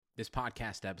This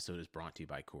podcast episode is brought to you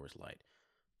by Coors Light.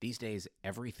 These days,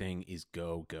 everything is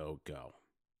go, go, go.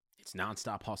 It's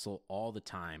nonstop hustle all the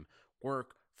time.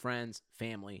 Work, friends,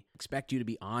 family expect you to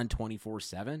be on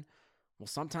 24/7. Well,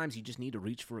 sometimes you just need to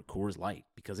reach for a Coors Light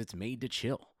because it's made to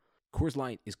chill. Coors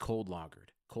Light is cold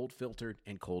lagered, cold filtered,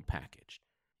 and cold packaged.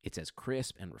 It's as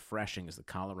crisp and refreshing as the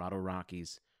Colorado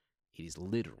Rockies. It is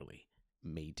literally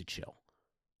made to chill.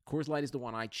 Coors Light is the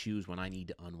one I choose when I need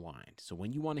to unwind. So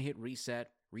when you want to hit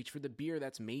reset, reach for the beer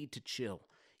that's made to chill.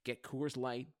 Get Coors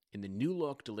Light in the new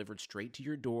look delivered straight to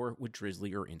your door with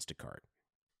Drizzly or Instacart.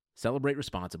 Celebrate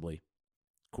responsibly.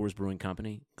 Coors Brewing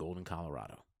Company, Golden,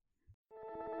 Colorado.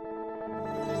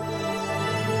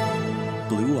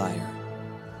 Blue Wire.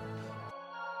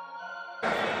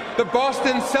 The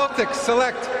Boston Celtics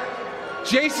select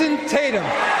Jason Tatum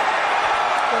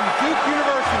from Duke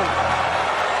University.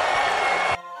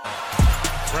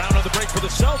 Brown on the break for the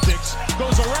Celtics,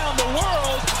 goes around the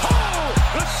world. Oh,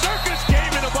 the circus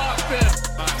came into Boston.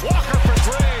 Walker for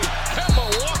three. Kemba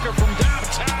Walker from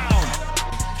downtown.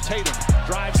 Tatum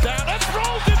drives down and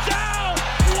throws it down.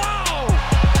 Wow.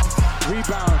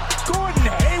 Rebound. Gordon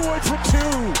Hayward for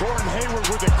two. Gordon Hayward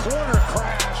with a corner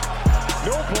crash.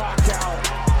 No blocked out.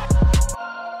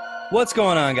 What's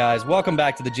going on, guys? Welcome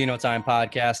back to the Geno Time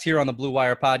Podcast here on the Blue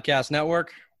Wire Podcast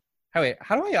Network. How do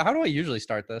I usually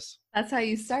start this? That's how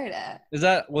you start it. Is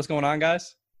that what's going on,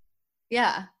 guys?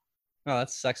 Yeah. Oh,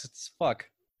 that's sexist as fuck.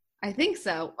 I think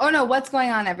so. Oh, no. What's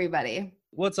going on, everybody?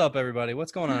 What's up, everybody?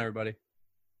 What's going on, everybody? Is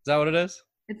that what it is?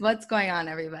 It's what's going on,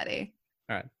 everybody.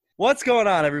 All right. What's going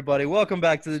on, everybody? Welcome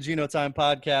back to the Geno Time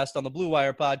Podcast on the Blue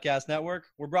Wire Podcast Network.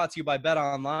 We're brought to you by Bet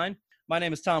Online. My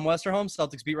name is Tom Westerholm,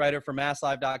 Celtics beat writer for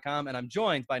MassLive.com, and I'm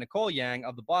joined by Nicole Yang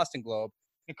of the Boston Globe.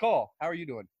 Nicole, how are you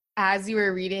doing? As you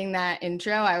were reading that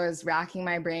intro, I was racking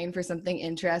my brain for something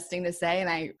interesting to say, and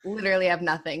I literally have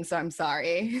nothing, so I'm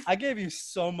sorry. I gave you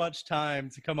so much time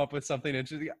to come up with something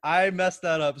interesting. I messed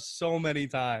that up so many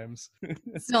times.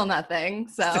 Still nothing.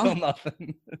 So Still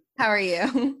nothing. How are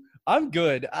you? I'm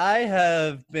good. I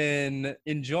have been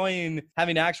enjoying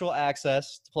having actual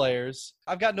access to players.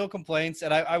 I've got no complaints,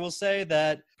 and I will say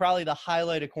that probably the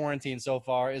highlight of quarantine so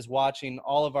far is watching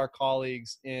all of our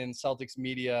colleagues in Celtics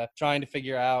media trying to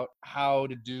figure out how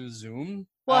to do Zoom.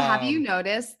 Well, have you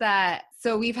noticed that?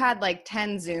 So we've had like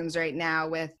 10 Zooms right now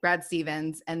with Brad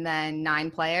Stevens and then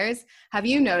 9 players. Have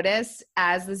you noticed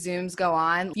as the Zooms go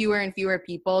on, fewer and fewer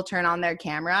people turn on their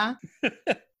camera?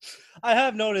 I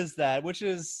have noticed that, which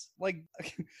is like,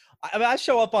 I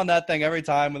show up on that thing every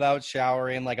time without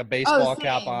showering, like a baseball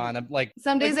cap on. I'm like,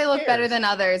 some days they look cares? better than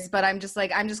others, but I'm just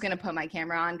like, I'm just going to put my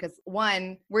camera on because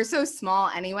 1, we're so small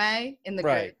anyway in the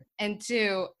group. And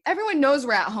 2, everyone knows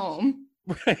we're at home.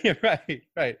 Right.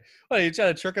 What, are you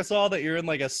trying to trick us all that you're in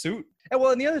like a suit? And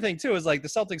well, and the other thing too is like the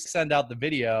Celtics send out the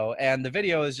video and the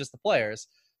video is just the players.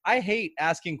 I hate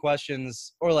asking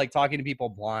questions or like talking to people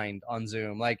blind on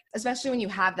Zoom. Like, especially when you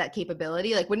have that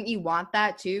capability, like, wouldn't you want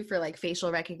that too for like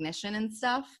facial recognition and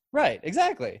stuff? Right,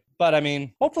 exactly. But I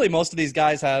mean, hopefully most of these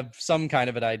guys have some kind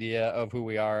of an idea of who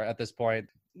we are at this point.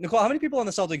 Nicole, how many people on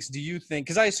the Celtics do you think,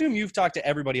 because I assume you've talked to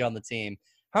everybody on the team.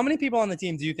 How many people on the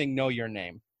team do you think know your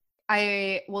name?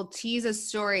 I will tease a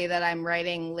story that I'm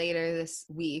writing later this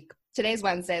week. Today's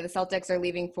Wednesday. The Celtics are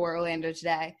leaving for Orlando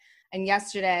today. And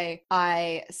yesterday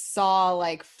I saw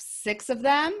like 6 of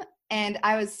them and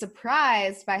I was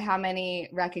surprised by how many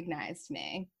recognized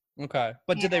me. Okay.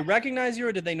 But did they recognize you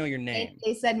or did they know your name?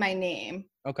 They said my name.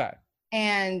 Okay.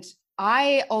 And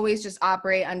I always just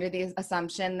operate under the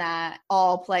assumption that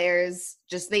all players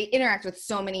they interact with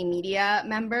so many media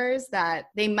members that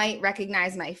they might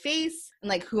recognize my face and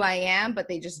like who I am, but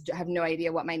they just have no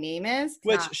idea what my name is.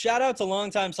 Which shout out to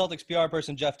longtime Celtics PR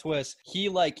person, Jeff Twiss. He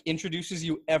like introduces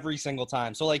you every single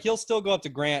time. So like he'll still go up to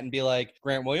Grant and be like,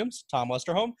 Grant Williams, Tom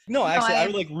Westerholm. No, actually, I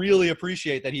like really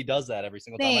appreciate that he does that every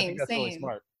single time. I think that's really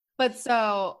smart. But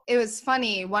so it was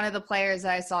funny. One of the players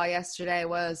I saw yesterday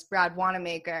was Brad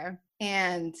Wanamaker.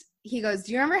 And he goes,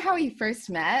 do you remember how we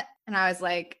first met? And I was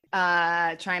like,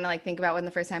 trying to like think about when the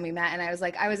first time we met. And I was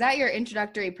like, I was at your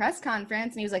introductory press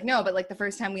conference. And he was like, no, but like the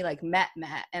first time we like met.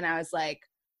 And I was like,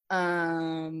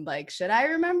 should I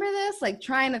remember this? Like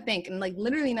trying to think. And like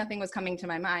literally nothing was coming to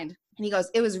my mind. And he goes,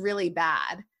 it was really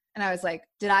bad. And I was like,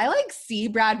 did I like see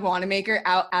Brad Wanamaker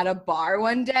out at a bar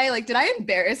one day? Like, did I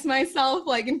embarrass myself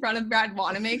like in front of Brad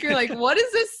Wanamaker? Like, what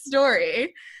is this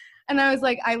story? And I was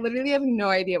like, I literally have no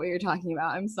idea what you're talking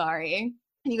about. I'm sorry.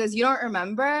 And he goes, you don't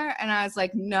remember? And I was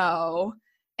like, no.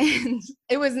 And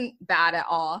it wasn't bad at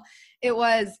all. It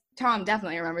was, Tom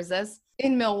definitely remembers this,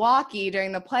 in Milwaukee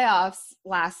during the playoffs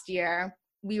last year.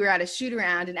 we were at a shoot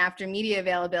around, and after media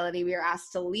availability, we were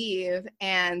asked to leave,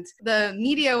 and the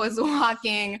media was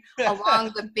walking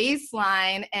along the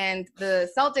baseline, and the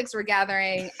Celtics were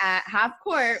gathering at half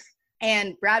court,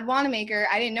 and Brad Wanamaker,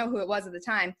 I didn't know who it was at the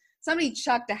time, somebody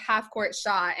chucked a half court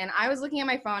shot, and I was looking at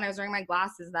my phone, I was wearing my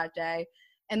glasses that day,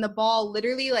 and the ball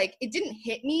literally, like, it didn't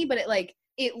hit me, but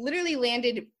it literally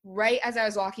landed right as I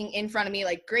was walking in front of me,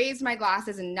 like grazed my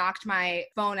glasses and knocked my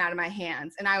phone out of my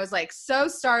hands. And I was like so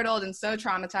startled and so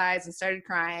traumatized and started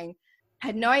crying. I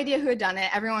had no idea who had done it.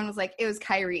 Everyone was like, it was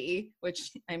Kyrie,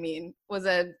 which I mean was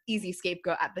a easy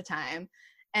scapegoat at the time.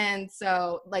 And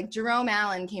so like Jerome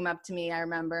Allen came up to me, I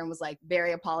remember, and was like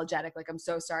very apologetic. Like, I'm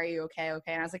so sorry. You okay?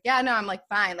 Okay. And I was like, yeah, no, I'm like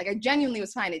fine. Like I genuinely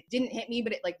was fine. It didn't hit me,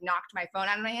 but it like knocked my phone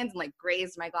out of my hands and like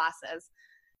grazed my glasses.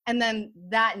 And then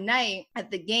that night at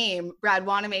the game, Brad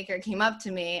Wanamaker came up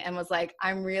to me and was like,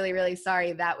 I'm really, really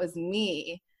sorry. That was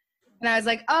me. And I was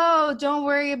like, oh, don't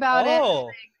worry about it.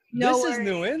 Like, no this worries. is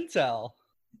new intel.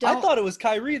 I thought it was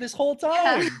Kyrie this whole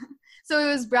time. Yeah. So it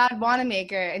was Brad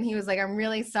Wanamaker, and he was like, I'm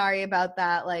really sorry about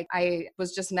that. Like, I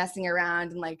was just messing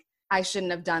around, and like, I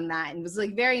shouldn't have done that. And was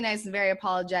like very nice and very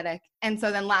apologetic. And so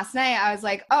then last night I was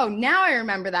like, oh, now I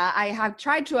remember that. I have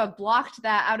tried to have blocked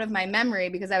that out of my memory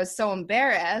because I was so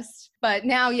embarrassed. But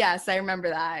now, yes, I remember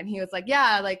that. And he was like,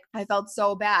 yeah, like I felt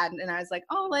so bad. And I was like,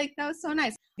 oh, like that was so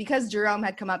nice. Because Jerome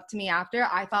had come up to me after,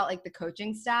 I felt like the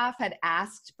coaching staff had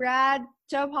asked Brad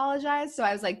to apologize. So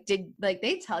I was like, did like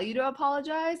they tell you to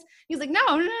apologize? He's like, no.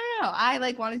 I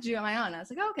like wanted to do it on my own. I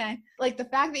was like, okay. Like the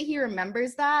fact that he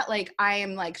remembers that, like I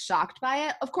am like shocked by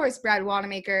it. Of course, Brad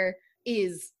Wanamaker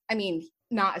is, I mean,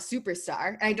 not a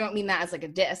superstar. And I don't mean that as like a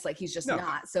diss, like he's just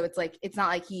not. So it's like, it's not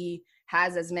like he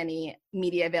has as many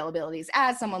media availabilities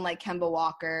as someone like Kemba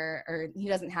Walker, or he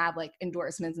doesn't have like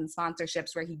endorsements and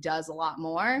sponsorships where he does a lot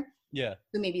more. Yeah.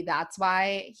 So maybe that's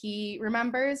why he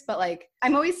remembers. But like,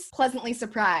 I'm always pleasantly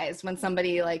surprised when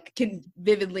somebody like can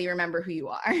vividly remember who you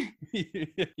are.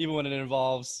 Even when it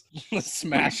involves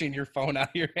smashing your phone out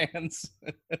of your hands.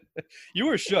 You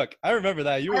were shook. I remember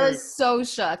that. I was so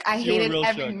shook. I hated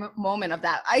every moment of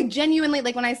that. I genuinely,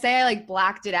 like when I say I like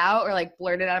blacked it out or like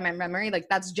blurted out of my memory, like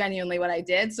that's genuinely what I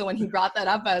did. So when he brought that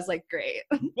up, I was like, great.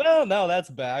 Well, no, that's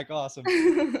back. Awesome.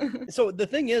 So the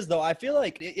thing is though, I feel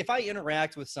like if I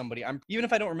interact with somebody, even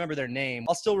if I don't remember their name,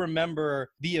 I'll still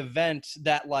remember the event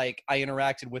that like I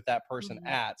interacted with that person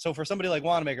at. So for somebody like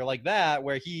Wanamaker like that,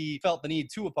 where he felt the need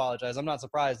to apologize, I'm not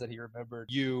surprised that he remembered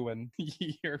you and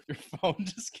your phone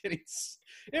just getting,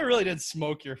 it really did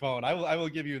smoke your phone. I will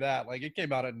give you that. Like it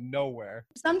came out of nowhere.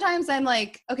 Sometimes I'm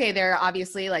like, okay, there are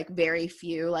obviously like very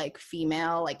few like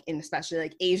female, like especially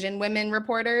like Asian women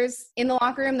reporters in the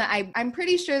locker room that I'm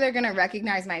pretty sure they're going to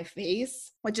recognize my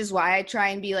face, which is why I try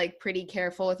and be like pretty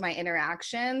careful with my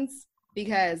interactions,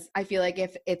 because I feel like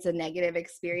if it's a negative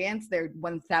experience, they're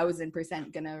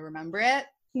 1000% going to remember it.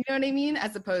 You know what I mean?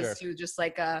 As opposed to just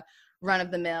like a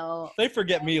run-of-the-mill. They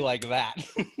forget me like that.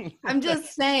 I'm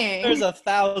just saying. There's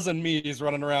 1,000 me's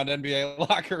running around NBA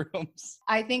locker rooms.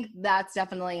 I think that's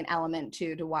definitely an element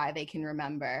too to why they can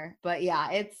remember. But yeah,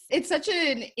 it's such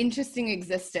an interesting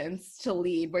existence to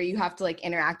lead, where you have to like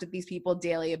interact with these people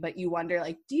daily, but you wonder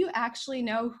like, do you actually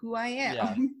know who I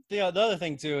am? Yeah. The other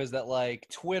thing too is that like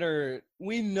Twitter,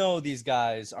 we know these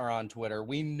guys are on Twitter.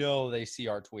 We know they see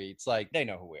our tweets. Like they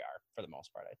know who we are. For the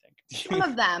most part, I think. Some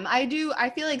of them. I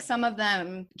feel like some of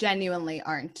them genuinely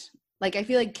aren't. Like, I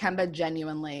feel like Kemba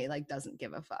genuinely, like, doesn't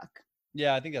give a fuck.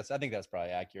 Yeah, I think that's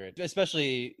probably accurate.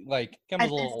 Especially, like, Kemba's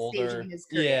a little older.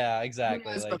 Yeah,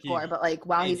 exactly. Like, before, but, like,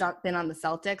 while he's been on the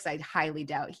Celtics, I highly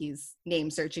doubt he's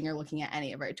name-searching or looking at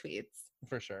any of our tweets.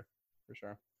 For sure. Do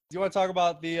you want to talk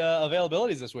about the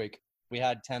availabilities this week? We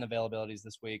had 10 availabilities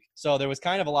this week. So there was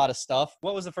kind of a lot of stuff.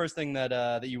 What was the first thing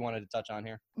that you wanted to touch on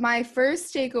here? My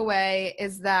first takeaway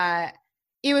is that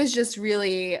it was just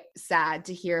really sad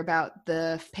to hear about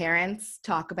the parents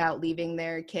talk about leaving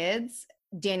their kids.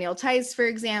 Daniel Tice, for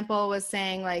example, was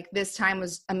saying like this time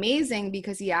was amazing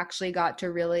because he actually got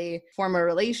to really form a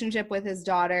relationship with his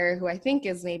daughter, who I think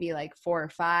is maybe like 4 or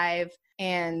 5.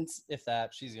 And if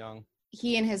that, she's young.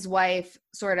 He and his wife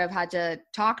sort of had to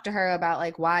talk to her about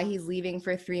like why he's leaving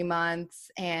for 3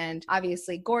 months. And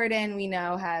obviously Gordon, we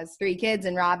know, has 3 kids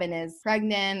and Robin is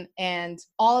pregnant, and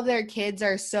all of their kids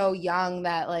are so young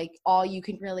that like all you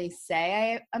can really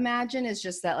say, I imagine, is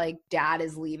just that like dad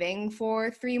is leaving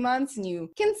for 3 months. And you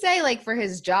can say like for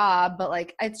his job, but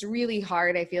like it's really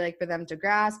hard, I feel like, for them to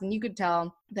grasp. And you could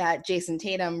tell that Jason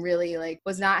Tatum really like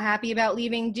was not happy about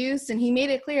leaving Deuce. And he made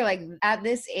it clear, like at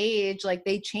this age, like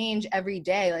they change every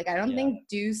day. Like I don't think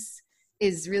Deuce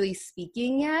is really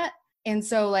speaking yet. And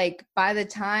so like by the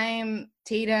time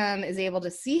Tatum is able to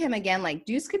see him again, like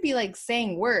Deuce could be like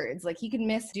saying words, like he could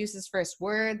miss Deuce's first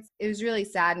words. It was really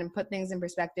sad and put things in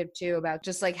perspective too about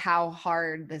just like how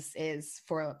hard this is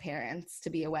for parents to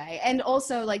be away. And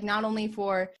also like not only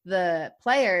for the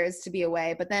players to be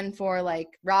away, but then for like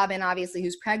Robin, obviously,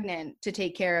 who's pregnant, to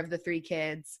take care of the 3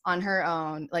 kids on her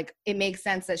own. Like it makes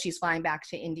sense that she's flying back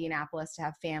to Indianapolis to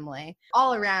have family.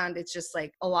 All around, it's just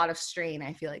like a lot of strain,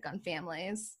 I feel like, on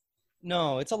families.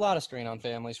 No, it's a lot of strain on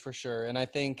families for sure. And I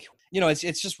think,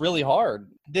 it's just really hard.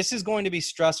 This is going to be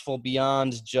stressful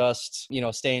beyond just,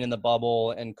 staying in the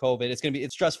bubble and COVID.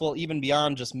 It's stressful even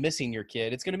beyond just missing your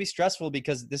kid. It's going to be stressful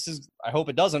because I hope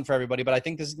it doesn't for everybody, but I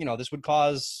think this would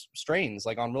cause strains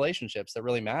like on relationships that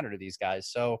really matter to these guys.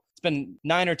 So it's been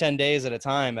 9 or 10 days at a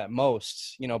time at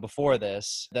most, before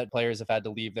this, that players have had to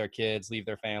leave their kids, leave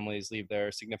their families, leave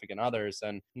their significant others.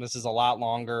 And this is a lot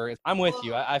longer. I'm with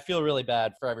you. I feel really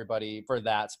bad for everybody for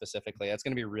that specifically. It's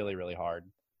going to be really, really hard.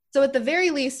 So at the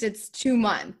very least, it's 2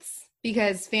 months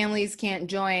because families can't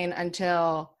join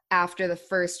until after the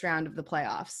first round of the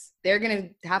playoffs. They're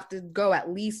going to have to go at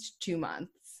least 2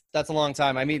 months. That's a long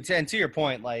time. I mean, and to your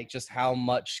point, like just how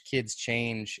much kids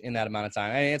change in that amount of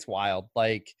time. I mean, it's wild.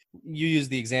 Like you use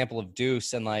the example of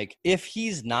Deuce, and like if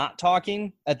he's not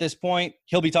talking at this point,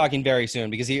 he'll be talking very soon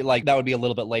because that would be a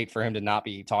little bit late for him to not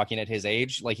be talking at his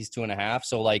age. Like he's 2.5.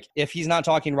 So like if he's not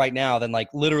talking right now, then like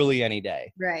literally any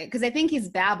day. Right. Because I think he's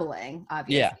babbling,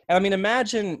 obviously. Yeah. I mean,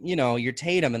 imagine, you're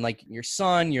Tatum and like your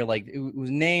son, you're like, who's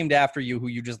named after you, who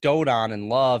you just dote on and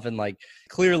love. And like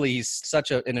clearly he's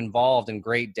such an involved and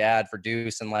great dad for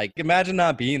Deuce. And like imagine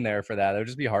not being there for that. It would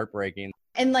just be heartbreaking.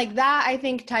 And like that, I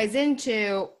think, ties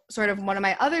into sort of one of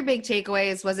my other big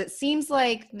takeaways was it seems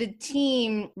like the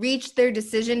team reached their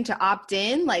decision to opt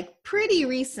in like pretty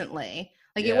recently.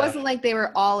 Like It wasn't like they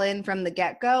were all in from the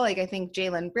get-go. Like I think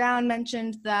Jaylen Brown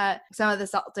mentioned that some of the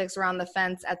Celtics were on the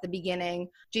fence at the beginning.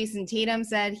 Jason Tatum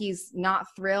said he's not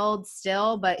thrilled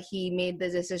still, but he made the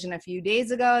decision a few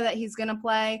days ago that he's going to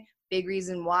play. Big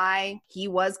reason why he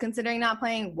was considering not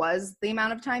playing was the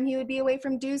amount of time he would be away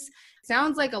from Deuce.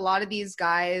 Sounds like a lot of these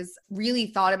guys really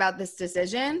thought about this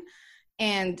decision,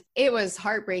 and it was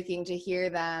heartbreaking to hear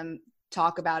them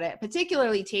talk about it,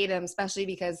 particularly Tatum, especially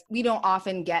because we don't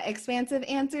often get expansive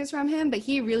answers from him, but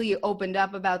he really opened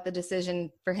up about the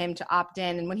decision for him to opt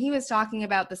in. And when he was talking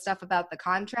about the stuff about the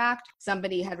contract,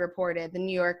 somebody had reported, the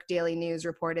New York Daily News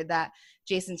reported that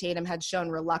Jason Tatum had shown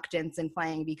reluctance in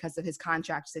playing because of his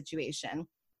contract situation.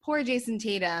 Poor Jason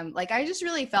Tatum. Like, I just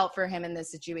really felt for him in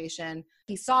this situation.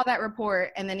 He saw that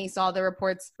report, and then he saw the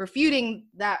reports refuting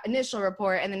that initial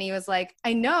report. And then he was like,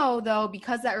 I know, though,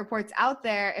 because that report's out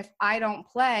there, if I don't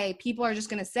play, people are just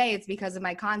going to say it's because of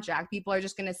my contract. People are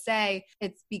just going to say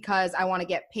it's because I want to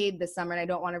get paid this summer and I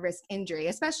don't want to risk injury,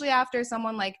 especially after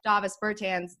someone like Davis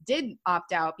Bertans did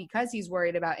opt out because he's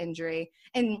worried about injury.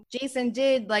 And Jason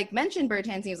did mention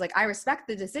Bertans. He was like, I respect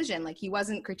the decision. Like, he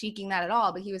wasn't critiquing that at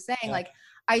all, but he was saying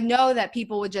I know that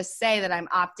people would just say that I'm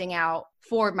opting out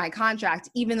for my contract,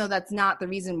 even though that's not the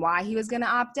reason why he was going to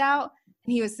opt out.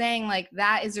 And he was saying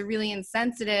that is a really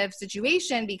insensitive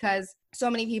situation because so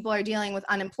many people are dealing with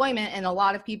unemployment and a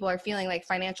lot of people are feeling like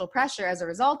financial pressure as a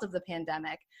result of the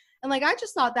pandemic. And I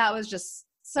just thought that was just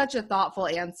such a thoughtful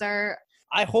answer.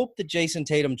 I hope that Jason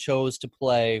Tatum chose to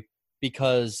play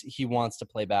because he wants to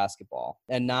play basketball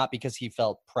and not because he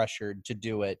felt pressured to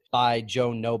do it by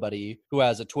Joe Nobody, who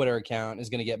has a Twitter account, is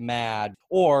going to get mad,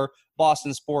 or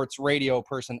Boston sports radio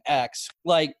person X.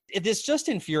 This just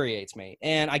infuriates me.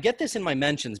 And I get this in my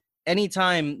mentions.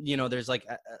 Anytime, there's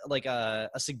a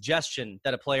suggestion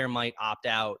that a player might opt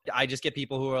out, I just get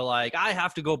people who are like, I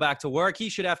have to go back to work. He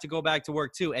should have to go back to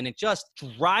work too. And it just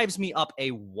drives me up a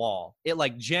wall. It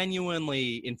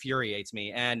genuinely infuriates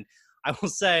me. And I will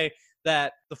say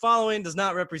that the following does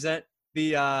not represent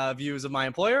the views of my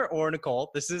employer or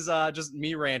Nicole. This is just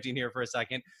me ranting here for a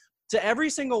second. To every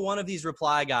single one of these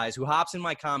reply guys who hops in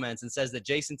my comments and says that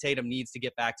Jason Tatum needs to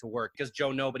get back to work because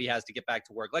Joe Nobody has to get back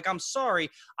to work. I'm sorry.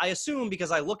 I assume because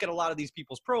I look at a lot of these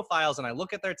people's profiles and I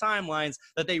look at their timelines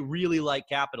that they really like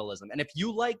capitalism. And if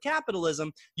you like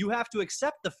capitalism, you have to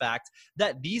accept the fact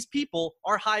that these people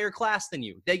are higher class than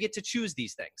you. They get to choose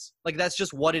these things. That's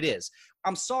just what it is.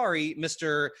 I'm sorry,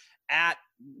 Mr. at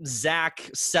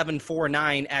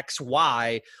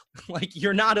Zach749XY,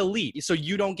 you're not elite. So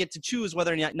you don't get to choose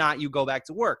whether or not you go back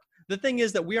to work. The thing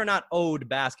is that we are not owed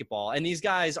basketball, and these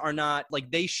guys are not, like,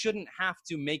 they shouldn't have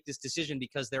to make this decision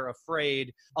because they're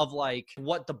afraid of, like,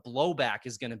 what the blowback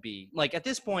is going to be. Like, at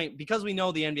this point, because we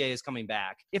know the NBA is coming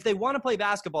back, if they want to play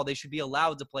basketball, they should be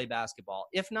allowed to play basketball.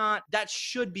 If not, that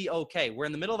should be okay. We're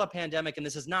in the middle of a pandemic, and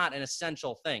this is not an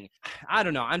essential thing. I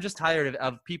don't know. I'm just tired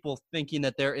of people thinking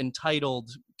that they're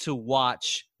entitled to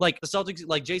watch. Like, the Celtics,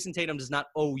 like, Jason Tatum does not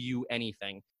owe you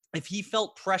anything. If he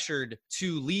felt pressured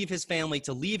to leave his family,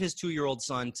 to leave his 2-year-old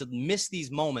son, to miss these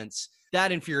moments,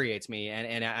 that infuriates me.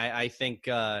 And I think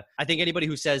anybody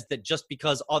who says that just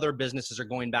because other businesses are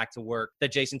going back to work,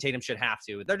 that Jason Tatum should have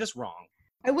to, they're just wrong.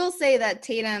 I will say that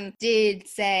Tatum did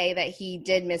say that he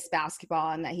did miss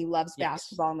basketball and that he loves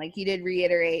basketball. And like, he did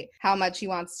reiterate how much he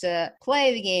wants to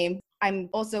play the game. I'm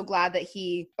also glad that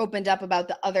he opened up about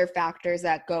the other factors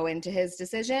that go into his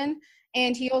decision.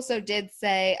 And he also did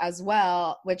say as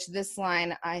well, which this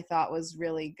line I thought was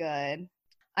really good,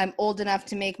 I'm old enough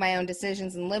to make my own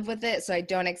decisions and live with it, so I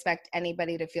don't expect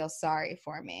anybody to feel sorry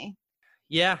for me.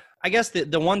 Yeah, I guess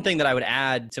the one thing that I would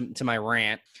add to my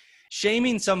rant,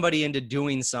 shaming somebody into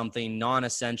doing something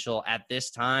non-essential at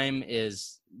this time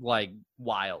is like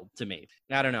wild to me.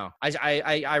 I don't know.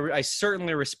 I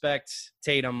certainly respect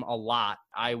Tatum a lot.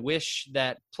 I wish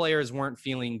that players weren't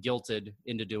feeling guilted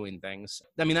into doing things.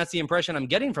 I mean, that's the impression I'm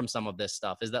getting from some of this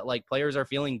stuff, is that like players are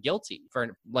feeling guilty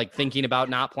for like thinking about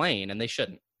not playing, and they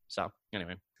shouldn't. So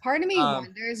anyway, part of me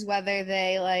wonders whether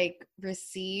they like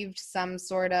received some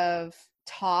sort of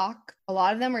talk. A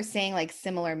lot of them were saying like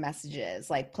similar messages,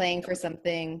 like playing for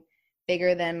something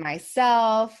bigger than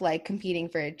myself, like competing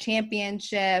for a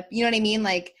championship. You know what I mean?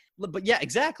 Like, but yeah,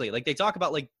 exactly. Like they talk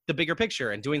about like the bigger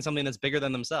picture and doing something that's bigger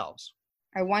than themselves.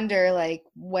 I wonder like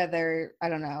whether, I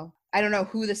don't know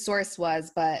who the source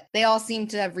was, but they all seem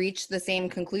to have reached the same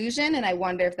conclusion. And I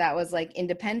wonder if that was like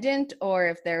independent or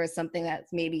if there was something that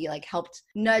maybe like helped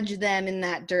nudge them in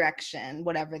that direction,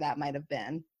 whatever that might have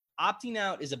been. Opting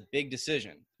out is a big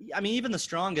decision. I mean, even the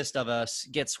strongest of us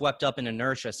get swept up in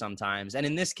inertia sometimes. And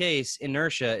in this case,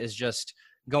 inertia is just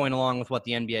going along with what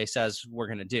the NBA says we're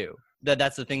going to do.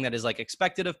 That's the thing that is like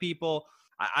expected of people.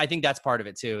 I think that's part of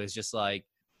it too, is just like.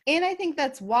 And I think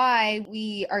that's why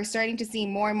we are starting to see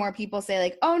more and more people say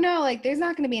like, oh no, like there's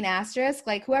not going to be an asterisk.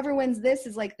 Like whoever wins this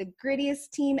is like the grittiest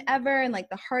team ever and like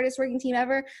the hardest working team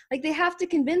ever. Like they have to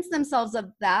convince themselves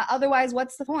of that. Otherwise,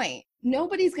 what's the point?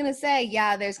 Nobody's going to say,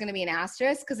 yeah, there's going to be an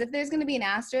asterisk. Because if there's going to be an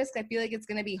asterisk, I feel like it's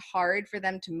going to be hard for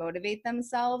them to motivate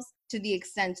themselves to the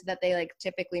extent that they like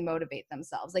typically motivate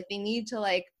themselves. Like they need to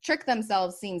like trick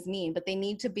themselves, seems mean, but they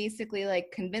need to basically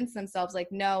like convince themselves like,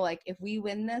 no, like if we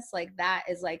win this, like that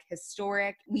is like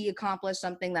historic. We accomplished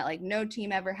something that like no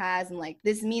team ever has. And like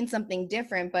this means something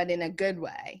different, but in a good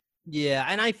way. Yeah,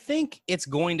 and I think it's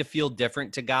going to feel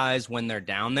different to guys when they're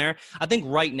down there. I think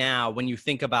right now, when you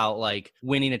think about like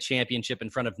winning a championship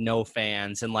in front of no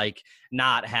fans and like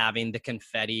not having the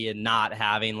confetti and not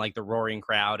having like the roaring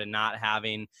crowd and not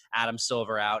having Adam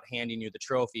Silver out handing you the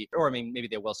trophy, or I mean, maybe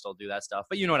they will still do that stuff,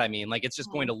 but you know what I mean? Like it's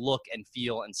just going to look and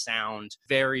feel and sound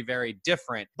very, very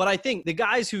different. But I think the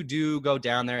guys who do go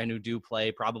down there and who do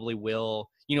play probably will,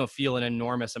 you know, feel an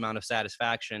enormous amount of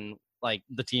satisfaction like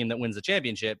the team that wins the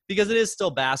championship, because it is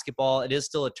still basketball. It is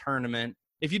still a tournament.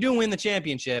 If you do win the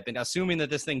championship, and assuming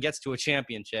that this thing gets to a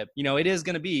championship, you know, it is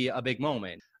going to be a big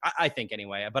moment, I think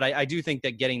anyway. But I do think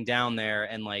that getting down there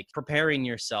and like preparing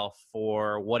yourself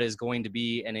for what is going to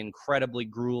be an incredibly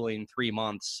grueling 3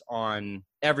 months on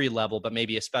every level, but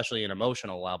maybe especially an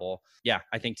emotional level. Yeah,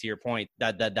 I think to your point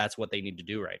that's what they need to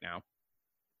do right now.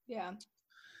 Yeah.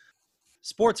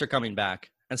 Sports are coming back.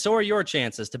 And so are your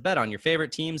chances to bet on your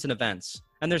favorite teams and events.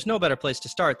 And there's no better place to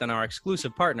start than our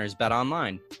exclusive partners,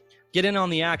 BetOnline. Get in on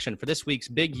the action for this week's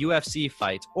big UFC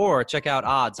fight, or check out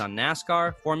odds on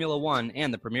NASCAR, Formula One,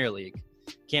 and the Premier League.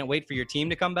 Can't wait for your team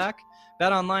to come back?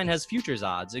 BetOnline has futures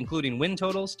odds, including win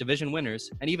totals, division winners,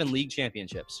 and even league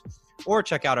championships. Or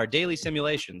check out our daily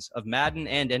simulations of Madden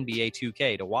and NBA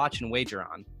 2K to watch and wager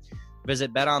on.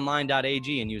 Visit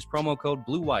betonline.ag and use promo code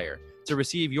BLUEWIRE to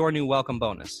receive your new welcome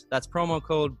bonus. That's promo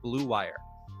code BLUEWIRE.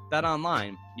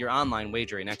 BetOnline, your online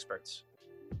wagering experts.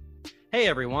 Hey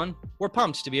everyone, we're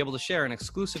pumped to be able to share an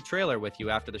exclusive trailer with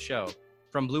you after the show.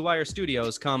 From Blue Wire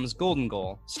Studios comes Golden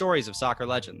Goal, Stories of Soccer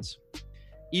Legends.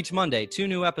 Each Monday, 2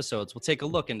 new episodes will take a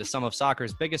look into some of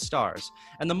soccer's biggest stars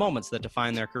and the moments that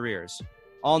define their careers.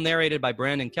 All narrated by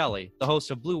Brandon Kelly, the host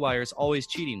of Blue Wire's Always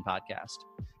Cheating podcast.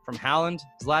 From Haaland,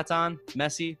 Zlatan,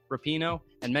 Messi, Rapinoe,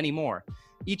 and many more,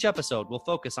 each episode will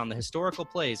focus on the historical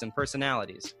plays and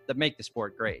personalities that make the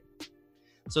sport great.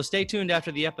 So stay tuned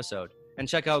after the episode and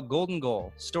check out Golden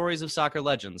Goal, Stories of Soccer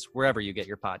Legends, wherever you get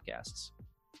your podcasts.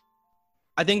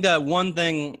 I think that one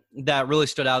thing that really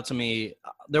stood out to me,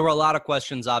 there were a lot of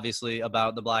questions, obviously,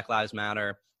 about the Black Lives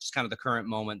Matter, just kind of the current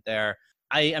moment there.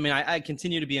 I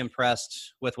continue to be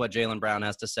impressed with what Jaylen Brown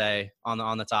has to say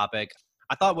on the topic.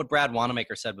 I thought what Brad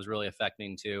Wanamaker said was really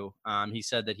affecting too. He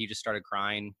said that he just started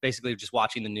crying, basically just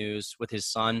watching the news with his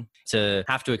son, to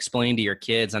have to explain to your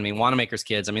kids. I mean, Wanamaker's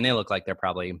kids, I mean, they look like they're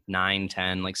probably 9,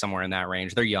 10, like somewhere in that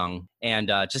range. They're young. And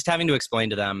just having to explain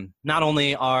to them, not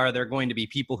only are there going to be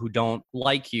people who don't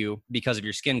like you because of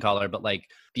your skin color, but like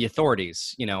the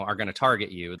authorities, are going to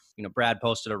target you.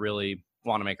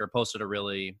 Wanamaker posted a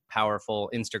really powerful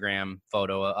Instagram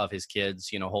photo of his kids,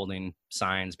 holding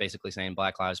signs basically saying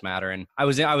Black Lives Matter. And I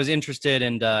was interested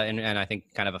and I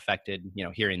think kind of affected,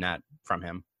 hearing that from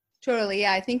him. Totally.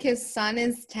 Yeah. I think his son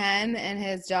is 10 and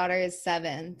his daughter is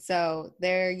 7. So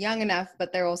they're young enough,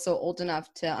 but they're also old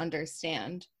enough to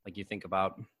understand. Like you think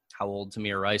about how old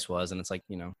Tamir Rice was, and it's like,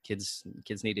 kids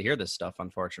need to hear this stuff,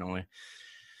 unfortunately.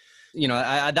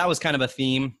 That was kind of a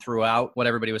theme throughout what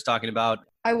everybody was talking about.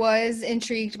 I was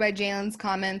intrigued by Jaylen's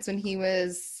comments when he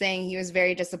was saying he was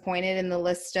very disappointed in the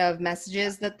list of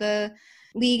messages that the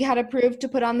league had approved to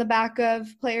put on the back of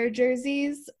player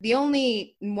jerseys. The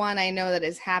only one I know that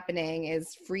is happening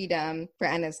is freedom for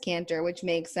Enes Kanter, which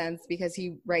makes sense because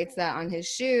he writes that on his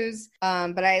shoes.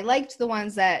 But I liked the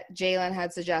ones that Jaylen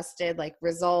had suggested, like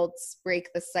results,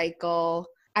 break the cycle.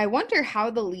 I wonder how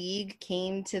the league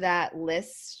came to that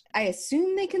list. I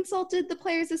assume they consulted the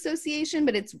Players Association,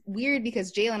 but it's weird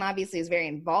because Jaylen obviously is very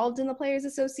involved in the Players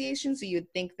Association, so you'd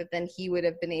think that then he would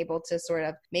have been able to sort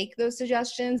of make those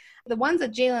suggestions. The ones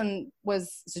that Jaylen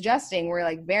was suggesting were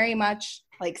like very much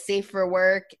like safe for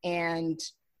work and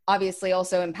obviously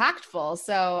also impactful.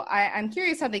 So I'm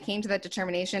curious how they came to that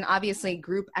determination. Obviously,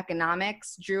 group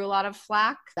economics drew a lot of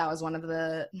flack. That was one of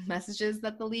the messages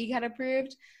that the league had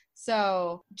approved.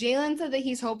 So Jaylen said that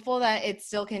he's hopeful that it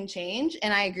still can change.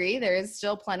 And I agree, there is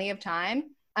still plenty of time.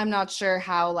 I'm not sure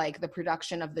how like the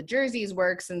production of the jerseys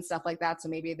works and stuff like that. So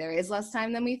maybe there is less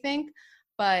time than we think.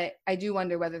 But I do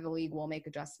wonder whether the league will make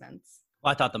adjustments.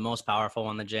 Well, I thought the most powerful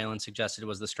one that Jaylen suggested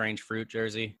was the Strange Fruit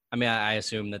jersey. I mean, I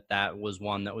assume that was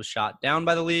one that was shot down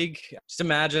by the league. Just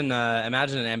imagine an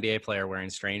NBA player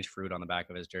wearing Strange Fruit on the back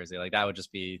of his jersey. Like that would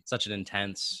just be such an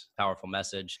intense, powerful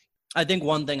message. I think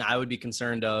one thing I would be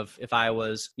concerned of if I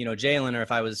was, Jaylen, or if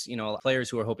I was, players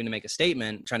who are hoping to make a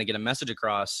statement, trying to get a message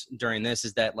across during this,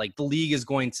 is that like the league is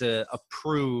going to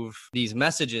approve these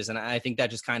messages. And I think that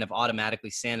just kind of automatically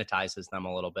sanitizes them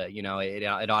a little bit.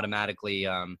 It automatically,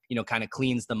 kind of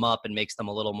cleans them up and makes them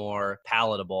a little more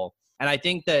palatable. And I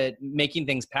think that making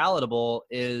things palatable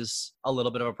is a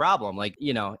little bit of a problem. Like,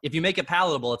 if you make it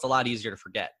palatable, it's a lot easier to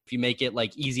forget. If you make it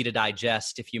like easy to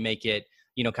digest, if you make it,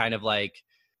 kind of like,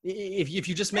 if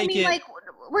you just make it like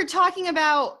we're talking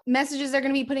about messages they're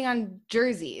going to be putting on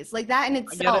jerseys, like that in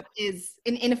itself is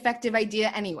an ineffective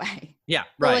idea anyway. Yeah,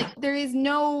 right. So, like there is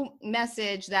no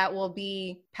message that will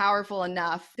be powerful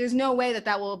enough. There's no way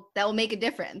that will make a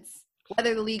difference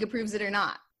whether the league approves it or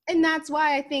not. And that's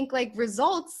why I think like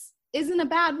results isn't a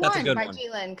bad one by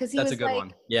Jaylen, because he was like,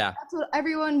 one. Yeah, that's what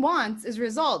everyone wants is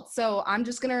results. So I'm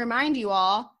just going to remind you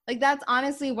all, like that's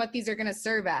honestly what these are going to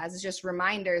serve as, is just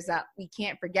reminders that we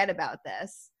can't forget about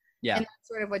this. Yeah. And that's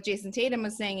sort of what Jayson Tatum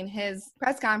was saying in his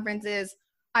press conference is,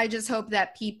 I just hope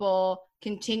that people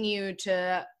continue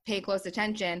to pay close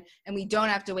attention and we don't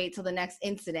have to wait till the next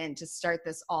incident to start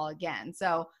this all again.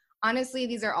 So honestly,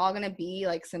 these are all going to be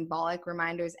like symbolic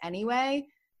reminders anyway.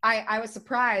 I was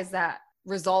surprised that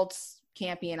results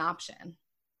can't be an option.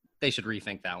 They should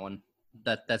rethink that one.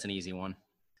 That's an easy one.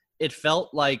 It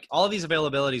felt like all of these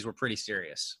availabilities were pretty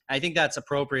serious. I think that's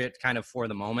appropriate kind of for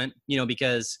the moment,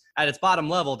 because at its bottom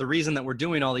level, the reason that we're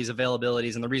doing all these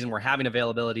availabilities and the reason we're having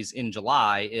availabilities in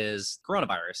July is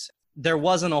coronavirus. There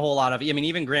wasn't a whole lot of,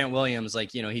 even Grant Williams,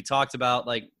 like, he talked about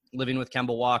like living with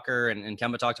Kemba Walker and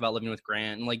Kemba talked about living with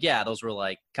Grant. And like, yeah, those were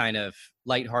like kind of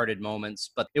lighthearted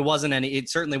moments, but it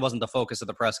certainly wasn't the focus of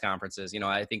the press conferences.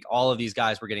 I think all of these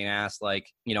guys were getting asked like,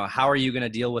 how are you going to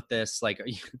deal with this? Like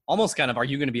almost kind of, are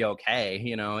you going to be okay?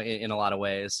 In a lot of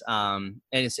ways.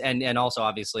 And also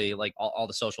obviously like all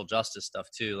the social justice stuff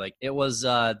too. Like it was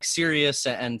serious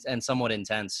and somewhat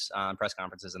intense press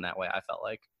conferences in that way, I felt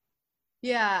like.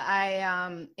 Yeah,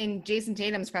 I in Jayson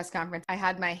Tatum's press conference, I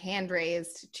had my hand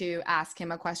raised to ask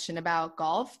him a question about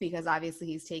golf because obviously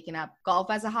he's taken up golf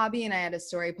as a hobby. And I had a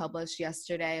story published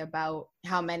yesterday about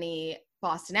how many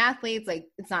Boston athletes, like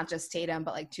it's not just Tatum,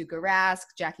 but like Tuukka Rask,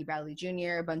 Jackie Bradley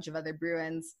Jr., a bunch of other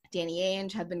Bruins, Danny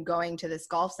Ainge have been going to this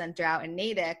golf center out in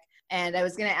Natick. And I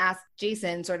was going to ask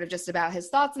Jason sort of just about his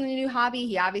thoughts on the new hobby.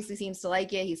 He obviously seems to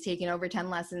like it. He's taken over 10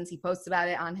 lessons. He posts about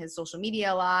it on his social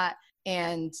media a lot.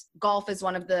 And golf is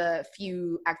one of the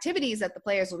few activities that the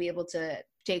players will be able to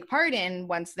take part in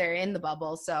once they're in the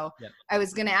bubble. So yep. I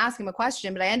was going to ask him a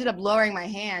question, but I ended up lowering my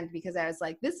hand because I was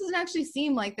like, this doesn't actually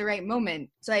seem like the right moment.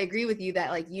 So I agree with you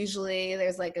that like usually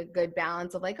there's like a good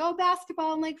balance of like, oh,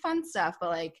 basketball and like fun stuff,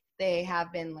 but like they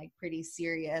have been like pretty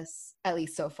serious, at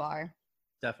least so far.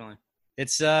 Definitely.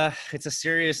 It's a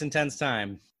serious, intense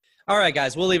time. All right,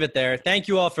 guys, we'll leave it there. Thank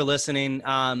you all for listening.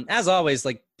 As always,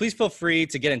 like, please feel free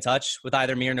to get in touch with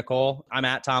either me or Nicole. I'm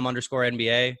at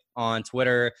Tom_NBA on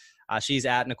Twitter. She's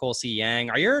at Nicole C.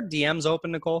 Yang. Are your DMs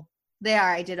open, Nicole? They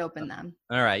are. I did open them.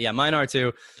 All right. Yeah, mine are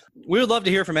too. We would love to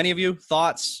hear from any of you.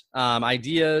 Thoughts,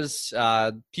 ideas,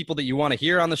 people that you want to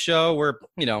hear on the show. We're,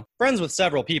 friends with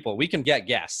several people. We can get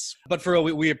guests. But for real,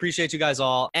 we appreciate you guys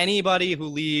all. Anybody who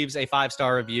leaves a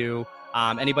 5-star review,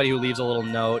 anybody who leaves a little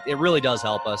note, it really does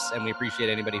help us, and we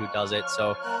appreciate anybody who does it.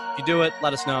 So if you do it,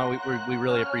 let us know. We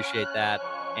really appreciate that.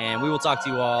 And we will talk to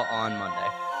you all on Monday.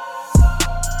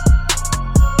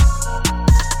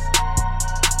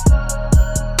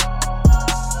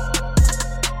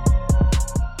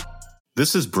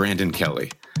 This is Brandon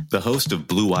Kelly, the host of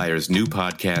Blue Wire's new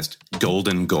podcast,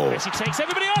 Golden Goal. Messi takes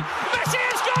everybody on. Messi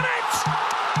has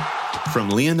got it! From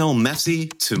Lionel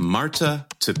Messi to Marta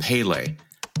to Pele,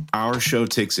 our show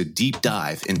takes a deep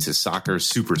dive into soccer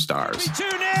superstars.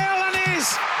 2-0 and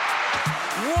is.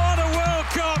 What a World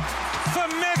Cup for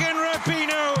Megan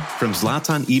Rapinoe. From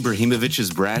Zlatan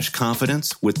Ibrahimovic's brash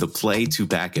confidence with the play to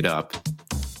back it up,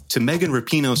 to Megan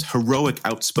Rapinoe's heroic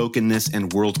outspokenness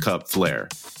and World Cup flair.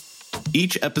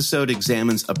 Each episode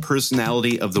examines a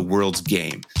personality of the world's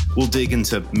game. We'll dig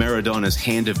into Maradona's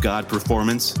Hand of God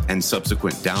performance and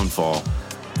subsequent downfall,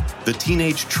 the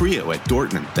teenage trio at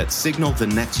Dortmund that signaled the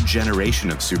next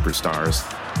generation of superstars,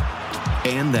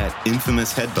 and that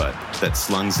infamous headbutt that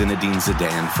slung Zinedine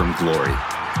Zidane from glory.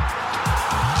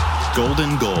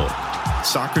 Golden Goal,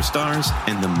 soccer stars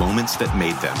and the moments that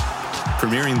made them.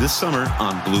 Premiering this summer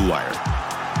on Blue Wire.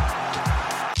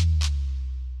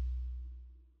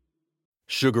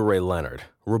 Sugar Ray Leonard,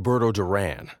 Roberto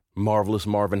Duran, Marvelous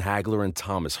Marvin Hagler, and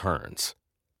Thomas Hearns.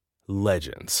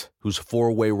 Legends, whose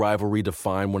four-way rivalry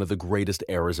defined one of the greatest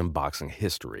eras in boxing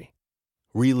history.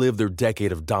 Relive their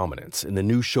decade of dominance in the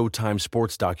new Showtime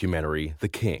sports documentary, The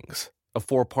Kings, a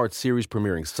 4-part series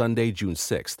premiering Sunday, June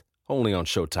 6th, only on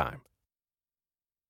Showtime.